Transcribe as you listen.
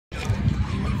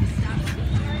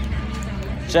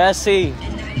Jesse.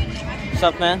 What's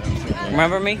up, man?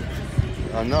 Remember me?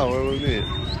 No, where we meet?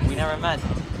 We never met.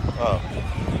 Oh.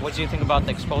 What do you think about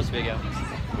the exposed video?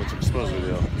 What's exposed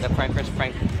video? The Prankers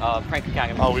Prank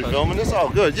Academy. Oh, we filming this? Oh,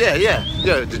 good. Yeah.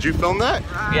 Did you film that?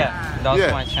 Yeah, that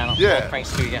was my channel. Yeah.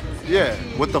 Pranks too, yeah. Yeah.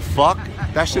 What the fuck?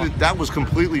 That was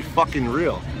completely fucking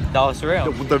real. That was real.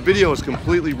 The video is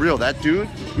completely real. That dude,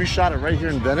 we shot it right here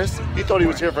in Venice. He thought he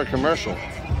was here for a commercial.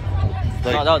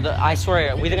 Like, no, I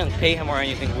swear, we didn't pay him or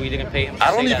anything. We didn't pay him.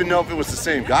 I don't even know if it was the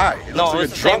same guy. It no, looks it like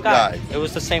was a the drunk same guy. guy. It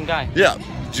was the same guy. Yeah.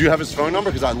 Do you have his phone number?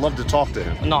 Because I'd love to talk to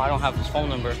him. No, I don't have his phone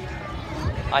number.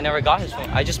 I never got his phone.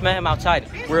 I just met him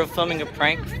outside. We were filming a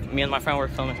prank. Me and my friend were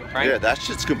filming a prank. Yeah,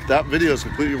 that video is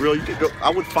completely real. You could go. I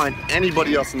would find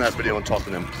anybody else in that video and talk to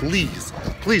them. Please,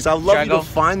 please. I would love you to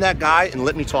find that guy and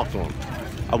let me talk to him.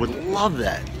 I would love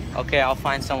that. Okay, I'll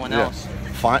find someone else.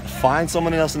 Find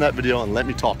someone else in that video and let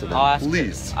me talk to them,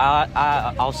 please.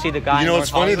 I'll see the guy. You know what's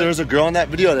funny? There was a girl in that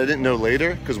video that I didn't know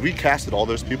later because we casted all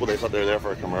those people. They thought they were there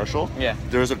for a commercial. Yeah.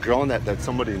 There was a girl in that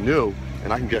somebody knew,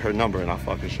 and I can get her number and I'll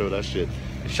fucking show that shit.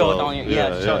 Show it on your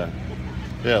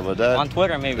Yeah, but that on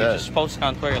Twitter maybe just post it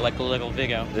on Twitter like a little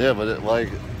video. Yeah, but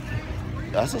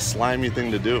that's a slimy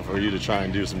thing to do for you to try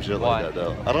and do some shit like that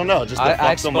though. I don't know, just to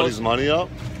fuck somebody's money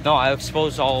up. No, I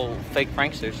exposed all fake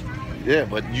pranksters. Yeah,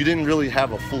 but you didn't really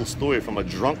have a full story from a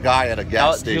drunk guy at a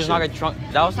gas station. He was not a drunk.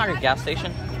 That was not a gas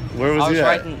station. Where was he at?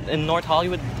 I was right in North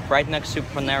Hollywood, right next to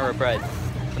Panera Bread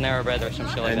or some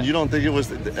shit like that. And you don't think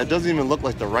it doesn't even look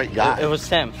like the right guy? It was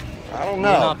Tim. I don't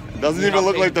know. It doesn't even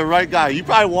look like the right guy. You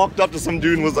probably walked up to some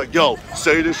dude and was like, yo,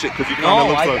 say this shit because you kind of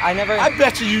look like... I never... I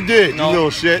bet you did, you little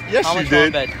shit. Yes, you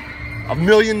did. $1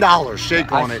 million.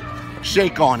 Shake on it.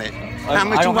 Shake on it. How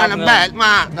much you want to bet?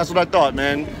 That's what I thought,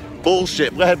 man.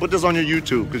 Bullshit. Go ahead, put this on your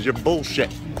YouTube because you're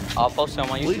bullshit. I'll post it on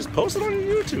my YouTube. Please post it on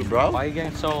your YouTube, bro. Why are you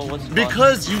getting so...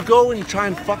 Because you go and try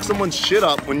and fuck someone's shit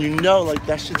up when you know, like,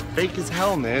 that shit's fake as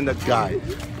hell, man, that guy.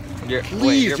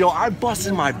 Please, yo, I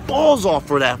busted my balls off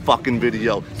for that fucking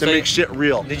video to make shit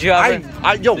real. Did you ever...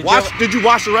 Did you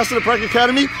watch the rest of the Prank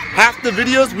Academy? Half the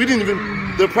videos,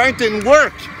 the prank didn't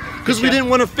work. Because we didn't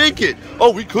want to fake it.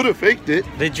 Oh, we could have faked it.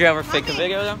 Did you ever fake a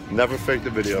video though? Never faked a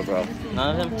video, bro.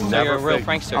 None of them? Never. So you're a real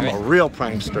prankster, I'm a real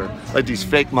prankster. Like these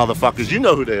fake motherfuckers. You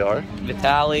know who they are.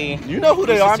 Vitaly. You know who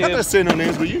they are. I'm not going to say no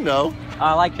names, but you know.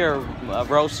 I like your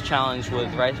roast challenge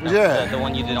with, right? Yeah. The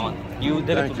one you did on. You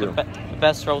did the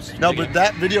best roast No, but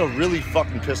that video really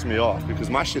fucking pissed me off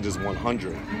because my shit is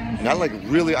 100. And I like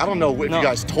really, I don't know if you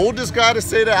guys told this guy to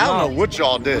say that. I don't know what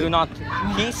y'all did. We were not.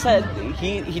 He said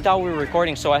he thought we were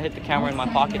recording, so I hid the camera in my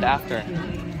pocket after.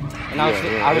 And I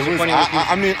was recording with you.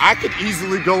 I mean, I could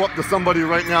easily go up to somebody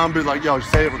right now and be like, yo,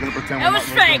 say it, we're gonna pretend we're not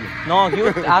fake. No, he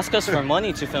would ask us for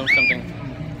money to film something.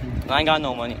 And I ain't got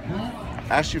no money.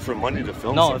 Ask you for money to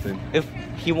film something? No, if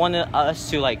he wanted us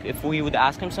to, like, if we would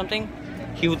ask him something,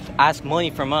 he would ask money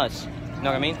from us. You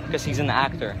know what I mean? Because he's an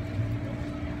actor.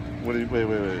 Wait.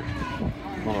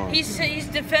 Hold on. He's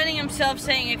defending himself,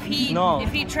 saying if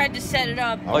he tried to set it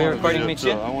up. Oh, you're recording me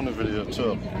too? I want a video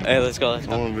too. Hey, let's go. I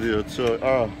want a video too.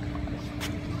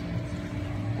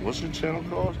 What's your channel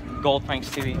called? Gold Pranks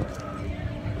TV.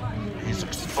 He's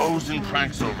exposing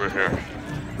pranks over here.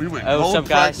 We went Gold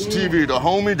Pranks TV, the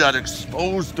homie that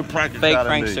exposed the Prank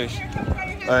Academy. Fake pranksters.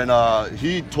 And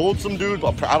he told some dude,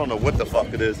 I don't know what the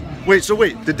fuck it is. Wait,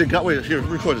 did the guy, wait, here,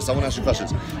 record this, I want to ask you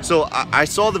questions. So I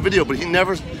saw the video, but he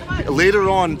never, later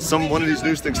on, one of these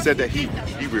news things said that he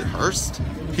rehearsed.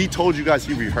 He told you guys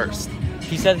he rehearsed.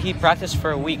 He said he practiced for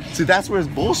a week. See, that's where it's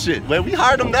bullshit. Man, we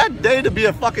hired him that day to be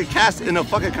a fucking cast in a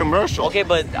fucking commercial. Okay,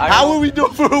 but how would we do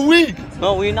it for a week?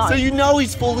 No, we're not. So you know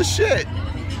he's full of shit.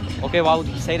 Okay, why would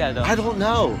he say that though? I don't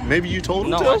know. Maybe you told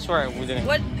him to? No, I swear we didn't.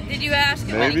 What did you ask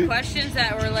him? Any questions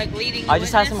that were like leading? I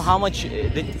just asked him how much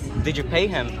did you pay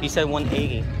him. He said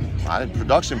 180.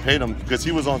 Production paid him because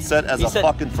he was on set as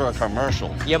for a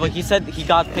commercial. Yeah, but he said he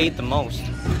got paid the most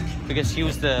because he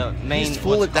was the main. He's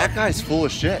full of, that guy's full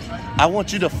of shit. I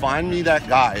want you to find me that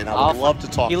guy, and I would love to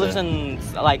talk to him. He lives in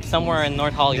like somewhere in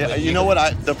North Hollywood. Yeah, you know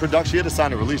what? The production, he had to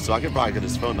sign a release, so I could probably get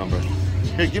his phone number.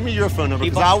 Here, give me your phone number,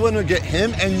 because I want to get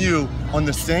him and you on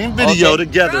the same video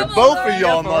together. Both of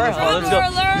y'all, motherfuckers.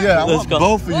 Yeah, I want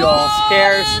both of y'all.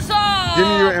 Cares. Give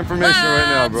me your information right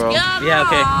now, bro. Yeah,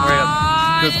 okay. Hurry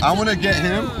up. Because I want to get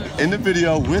him in the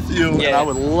video with you, and I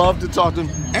would love to talk to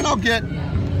him. And I'll get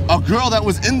a girl that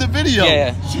was in the video.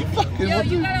 Yeah. She fucking. Yo,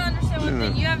 you gotta understand one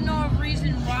thing. You have no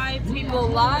reason why people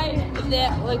lie.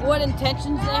 Like what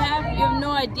intentions they have. You have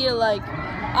no idea. Like,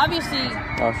 obviously.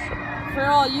 For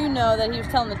all you know that he was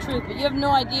telling the truth, but you have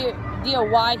no idea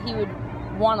why he would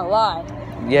want to lie.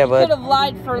 Yeah, he could have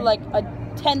lied for like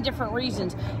 10 different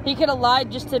reasons. He could have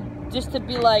lied just to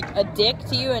be like a dick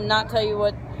to you and not tell you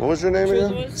what. What was your name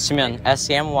again? Semyon.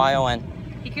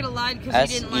 S-E-M-Y-O-n. He could have lied because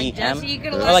he didn't like Jesse. He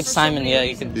could have Or lied like for Simon, so many yeah, you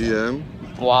reasons. could. E-M?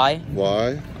 Y.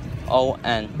 Y?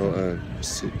 O-N. O-N.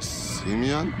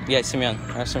 Simeon? Yeah, Semyon.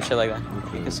 Or some shit like that.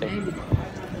 You can say.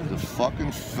 The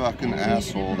fucking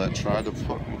asshole that tried to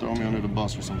fucking throw me under the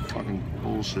bus for some fucking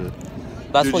bullshit.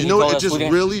 That's Dude, what you he know, told it us. just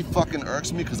really fucking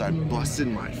irks me because I busted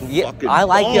my fucking I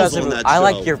like you balls as on that I show.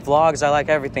 like your vlogs. I like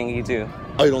everything you do.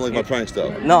 Oh, you don't like my pranks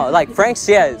though? No, like Frank's,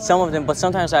 yeah, some of them, but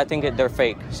sometimes I think they're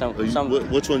fake.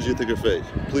 Which ones do you think are fake?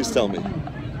 Please tell me.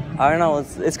 I don't know.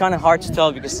 It's kind of hard to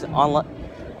tell because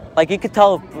like you could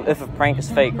tell if a prank is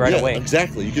fake right away.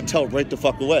 Exactly. You could tell right the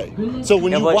fuck away. So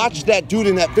when you but- watched that dude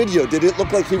in that video, did it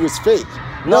look like he was fake?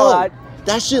 No,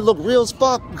 that shit looked real as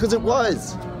fuck because it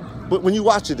was. But when you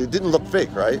watch it, it didn't look fake,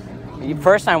 right? The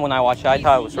first time when I watched it, I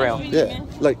thought it was real. Yeah,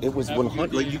 like it was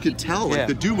 100. Like you could tell, like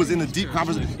the dude was in a deep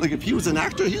conversation. Like if he was an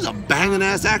actor, he's a banging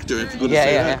ass actor. If you're gonna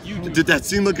say that. Did that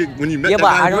seem like when you met that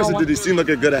guy in person? Did he seem like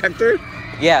a good actor?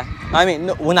 Yeah, I mean,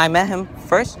 when I met him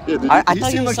first, I thought he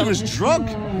seemed like he was drunk.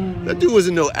 That dude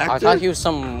wasn't no actor. I thought he was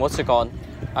some, what's it called?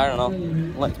 I don't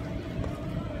know. Like,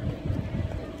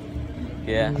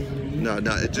 yeah. No,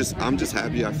 I'm just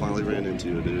happy I finally ran into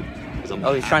you, dude.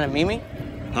 Oh, he's trying to meet me?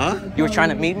 Huh? You were trying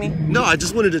to meet me? No, I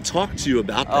just wanted to talk to you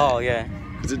about that. Oh, yeah.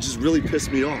 Because it just really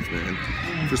pissed me off, man.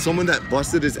 For someone that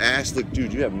busted his ass, like,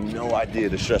 dude, you have no idea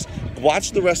the stress.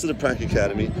 Watch the rest of the Prank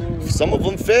Academy. Some of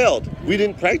them failed. We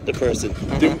didn't prank the person.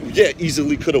 They,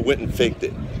 easily could have went and faked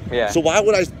it. Yeah. So why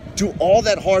would I do all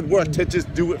that hard work to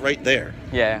just do it right there?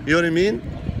 Yeah. You know what I mean?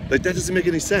 Like, that doesn't make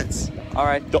any sense. All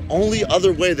right. The only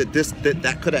other way that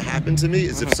that could have happened to me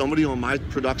is if somebody on my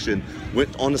production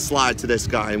went on the slide to this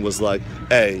guy and was like,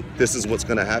 hey, this is what's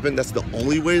gonna happen. That's the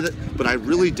only way but I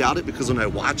really doubt it because when I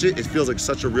watch it, it feels like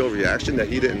such a real reaction that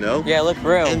he didn't know. Yeah, look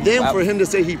real. And then for him to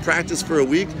say he practiced for a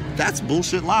week, that's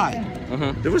bullshit lie.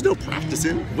 There was no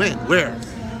practicing. When? Where?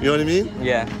 You know what I mean?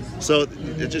 Yeah. So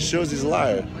it just shows he's a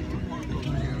liar.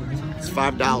 It's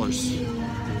 $5.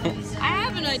 I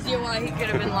have an idea why he could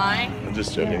have been lying. I'm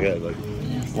just joking. Yeah, like,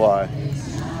 why?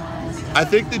 I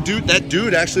think that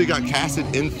dude actually got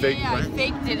casted in fake. Yeah, I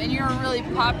faked it, and you're a really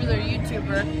popular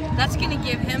YouTuber. That's gonna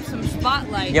give him some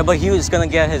spotlight. Yeah, but he was gonna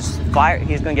get He's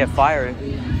gonna get fired.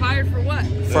 Fired for what?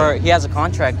 He has a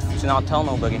contract to not tell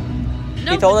nobody.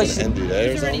 No, he told us NDA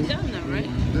or he's already something? done that, right?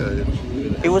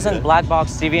 Yeah. he was in Black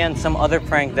Box TV and some other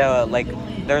prank that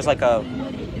there's like a,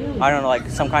 I don't know, like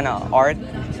some kind of art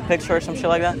picture or some shit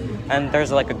like that, and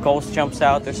there's like a ghost jumps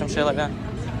out or some shit like that.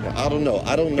 I don't know.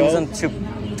 He was in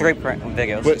 3 prank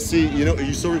videos. But see, you know, are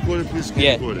you still recording? Please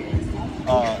keep recording.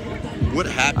 What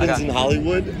happens in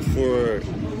Hollywood for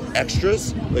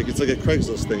extras? Like it's like a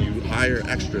Craigslist thing. You hire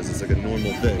extras. It's like a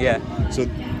normal thing. Yeah. So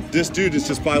this dude is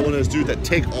just probably one of those dudes that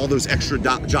take all those extra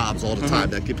jobs all the time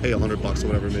that can pay $100 or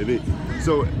whatever it may be.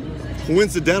 So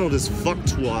coincidental, this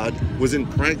fucktwad was in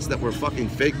pranks that were fucking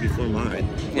fake before mine.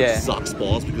 Which sucks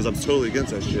balls because I'm totally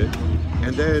against that shit.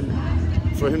 And then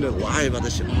for him to lie about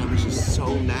this shit, oh, makes you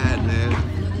so mad, man.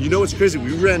 You know what's crazy?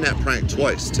 We ran that prank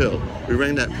twice, too. We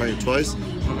ran that prank twice.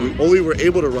 We only were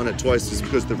able to run it twice just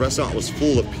because the restaurant was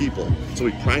full of people. So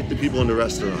we pranked the people in the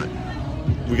restaurant.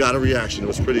 We got a reaction. It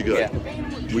was pretty good. Yeah.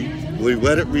 We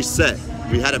let it reset.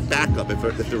 We had a backup.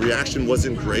 If the reaction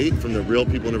wasn't great from the real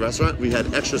people in the restaurant, we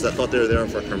had extras that thought they were there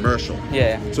for a commercial.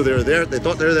 Yeah. So they were there. They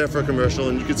thought they were there for a commercial,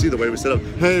 and you could see the way we set up.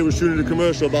 Hey, we're shooting a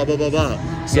commercial. Blah blah blah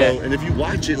blah. So and if you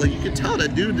watch it, like you can tell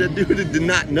that dude did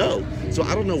not know. So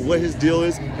I don't know what his deal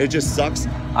is. It just sucks.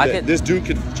 This dude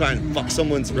could try and fuck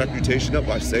someone's reputation up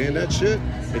by saying that shit.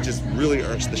 It just really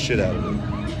irks the shit out of him.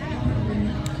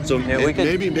 So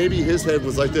maybe his head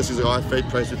was like this. He's like, oh, I faked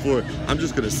price before. I'm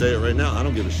just gonna say it right now. I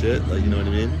don't give a shit. Like, you know what I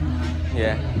mean?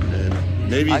 Yeah. And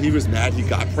maybe he was mad he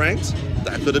got pranked.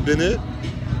 That could have been it.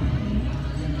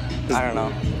 I don't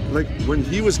know. Like when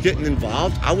he was getting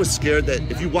involved, I was scared that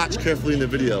if you watch carefully in the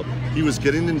video, he was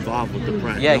getting involved with the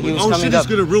prank. Yeah, he was oh shit, he's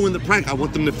gonna ruin the prank. I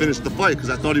want them to finish the fight because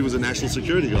I thought he was a national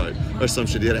security guard or some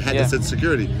shit. He had a hat that said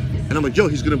security. And I'm like, yo,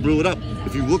 he's gonna brew it up.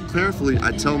 If you look carefully,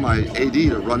 I tell my AD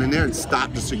to run in there and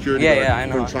stop the security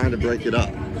guard from trying to break it up.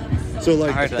 So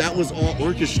like, if that was all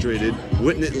orchestrated,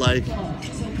 wouldn't it like,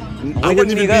 I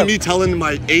wouldn't even be me telling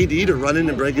my AD to run in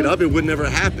and break it up. It would never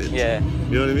happen. Yeah.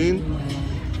 You know what I mean?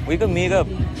 We could meet up.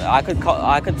 I could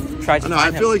try to.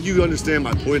 I feel like you understand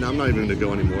my point. I'm not even gonna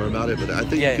go any more about it, but I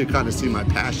think you could kind of see my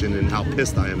passion and how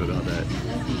pissed I am about that.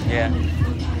 Yeah.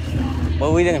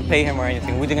 Well, we didn't pay him or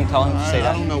anything. We didn't tell him to say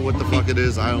that. I don't know what the fuck it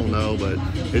is. I don't know, but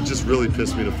it just really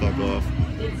pissed me the fuck off.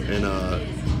 And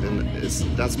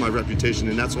and that's my reputation,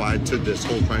 and that's why I took this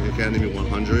whole Prank Academy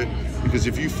 100. Because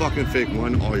if you fucking fake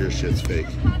one, all your shit's fake.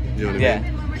 You know what I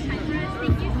mean?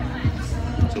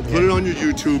 So put it on your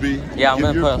YouTube. Yeah, I'm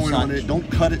gonna your put point on it. Don't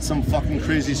cut it some fucking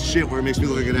crazy shit where it makes me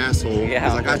look like an asshole. Yeah.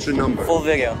 Because I got your number. Full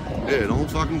video. Yeah, don't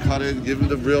fucking cut it. Give it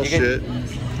the real shit.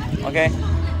 Okay.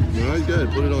 Alright, good.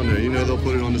 Put it on there. You know they'll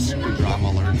put it on the super drama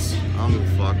alerts. I don't give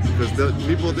a fuck because the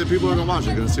people are gonna watch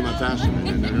it, gonna see my passion,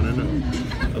 and they're gonna know.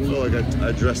 I feel like I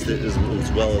addressed it as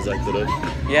well as I could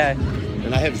have. Yeah.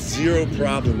 And I have zero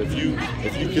problem if you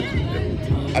could.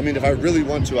 I mean, if I really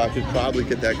want to, I could probably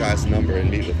get that guy's number and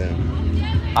meet with him.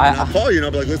 I'll call you and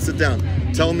I'll be like, let's sit down.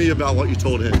 Tell me about what you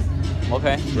told him.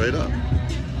 Okay. Straight up.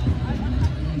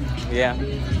 Yeah.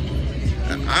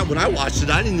 And when I watched it,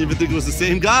 I didn't even think it was the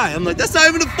same guy. I'm like, that's not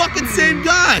even the fucking same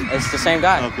guy. It's the same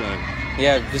guy. Okay.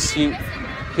 Yeah, just he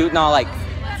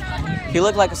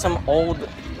looked like some old.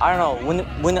 I don't know,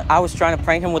 when I was trying to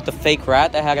prank him with the fake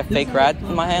rat, I had a fake rat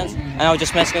in my hands, and I was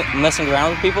just messing around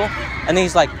with people, and then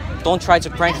he's like, don't try to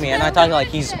prank me, and I thought like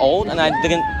he's old, and I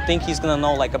didn't think he's gonna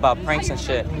know like about pranks and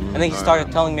shit, and then he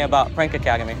started telling me about Prank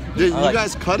Academy. Dude, you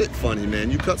guys cut it funny, man.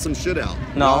 You cut some shit out.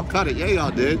 No. Y'all cut it. Yeah, y'all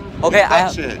did. Okay,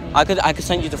 I could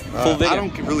send you the full video. I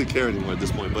don't really care anymore at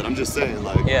this point, but I'm just saying,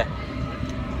 like, yeah.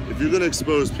 If you're gonna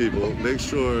expose people, make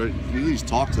sure you at least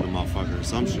talk to the motherfucker or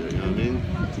some shit, you know what I mean?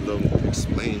 To them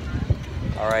explain.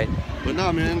 Alright. But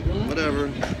nah, man, whatever.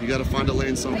 You gotta find a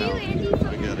lane somehow.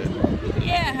 I get it.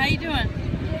 Yeah, how you doing?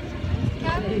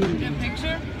 Good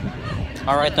picture?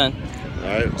 Alright then.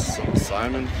 Alright,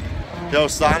 Simon. Yo,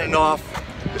 signing off.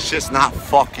 This shit's not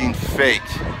fucking fake.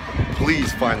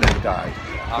 Please find that guy.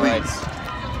 Please.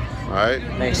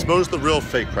 Alright? Expose the real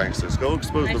fake pranksters. Go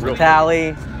expose the real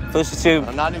Tally. Push the tube.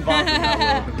 I'm not involved in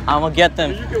that. I'm gonna get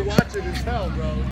them. You can watch it and tell, bro.